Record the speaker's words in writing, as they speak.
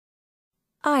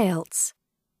IELTS,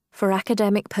 for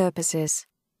academic purposes.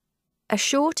 A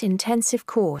short intensive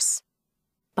course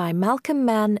by Malcolm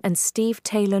Mann and Steve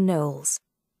Taylor Knowles.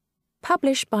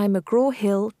 Published by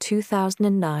McGraw-Hill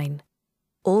 2009.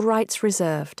 All rights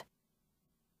reserved.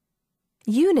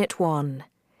 Unit 1.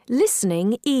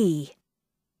 Listening E.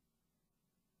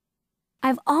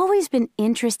 I've always been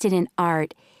interested in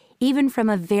art, even from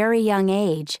a very young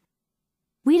age.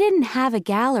 We didn't have a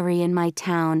gallery in my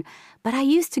town, but I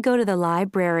used to go to the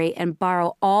library and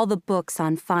borrow all the books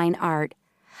on fine art.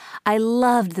 I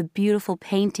loved the beautiful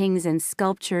paintings and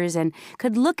sculptures and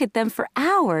could look at them for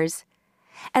hours.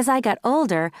 As I got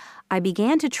older, I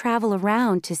began to travel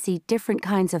around to see different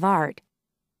kinds of art.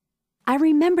 I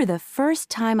remember the first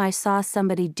time I saw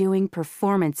somebody doing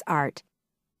performance art.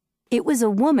 It was a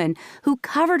woman who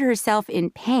covered herself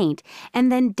in paint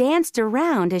and then danced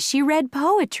around as she read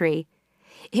poetry.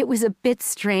 It was a bit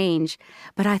strange,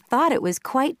 but I thought it was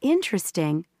quite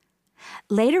interesting.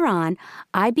 Later on,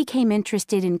 I became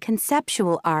interested in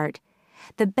conceptual art.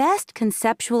 The best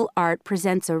conceptual art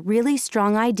presents a really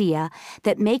strong idea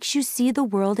that makes you see the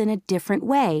world in a different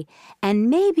way and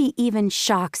maybe even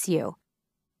shocks you.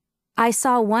 I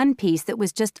saw one piece that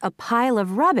was just a pile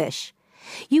of rubbish.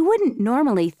 You wouldn't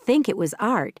normally think it was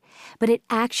art, but it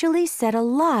actually said a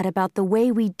lot about the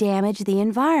way we damage the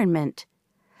environment.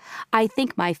 I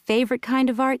think my favorite kind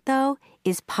of art, though,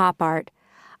 is pop art.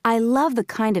 I love the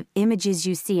kind of images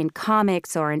you see in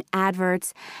comics or in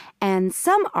adverts, and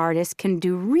some artists can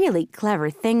do really clever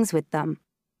things with them.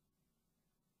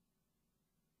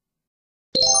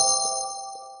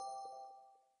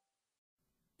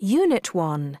 Unit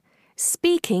 1.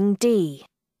 Speaking D.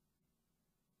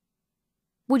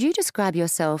 Would you describe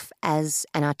yourself as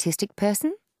an artistic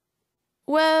person?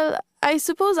 Well, I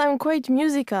suppose I'm quite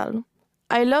musical.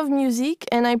 I love music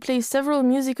and I play several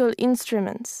musical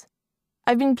instruments.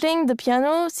 I've been playing the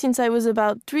piano since I was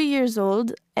about 3 years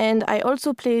old, and I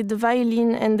also played the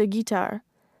violin and the guitar.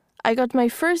 I got my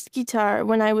first guitar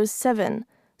when I was 7,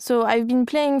 so I've been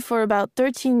playing for about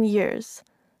 13 years.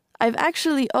 I've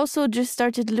actually also just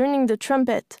started learning the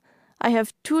trumpet. I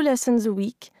have 2 lessons a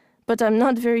week, but I'm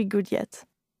not very good yet.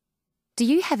 Do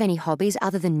you have any hobbies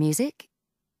other than music?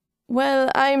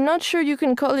 Well, I'm not sure you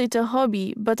can call it a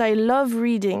hobby, but I love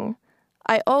reading.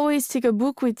 I always take a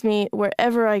book with me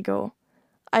wherever I go.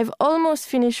 I've almost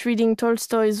finished reading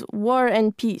Tolstoy's War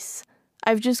and Peace.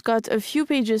 I've just got a few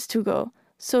pages to go,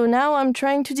 so now I'm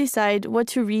trying to decide what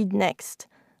to read next.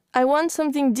 I want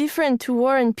something different to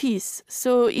War and Peace,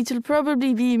 so it'll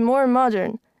probably be more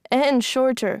modern and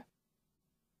shorter.